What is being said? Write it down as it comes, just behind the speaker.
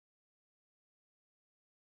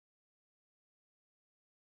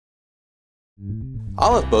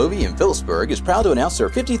Olliff Boeve in Phillipsburg is proud to announce their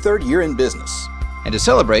 53rd year in business. And to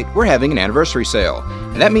celebrate, we're having an anniversary sale.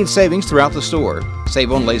 And that means savings throughout the store.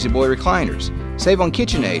 Save on Lazy Boy recliners. Save on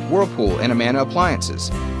KitchenAid, Whirlpool, and Amana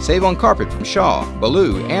appliances. Save on carpet from Shaw,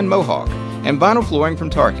 Baloo, and Mohawk. And vinyl flooring from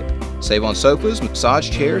Target. Save on sofas, massage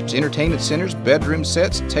chairs, entertainment centers, bedroom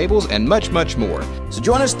sets, tables, and much, much more. So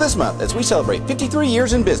join us this month as we celebrate 53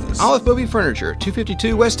 years in business. Olliff Boeve Furniture,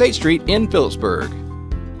 252 West State Street in Phillipsburg.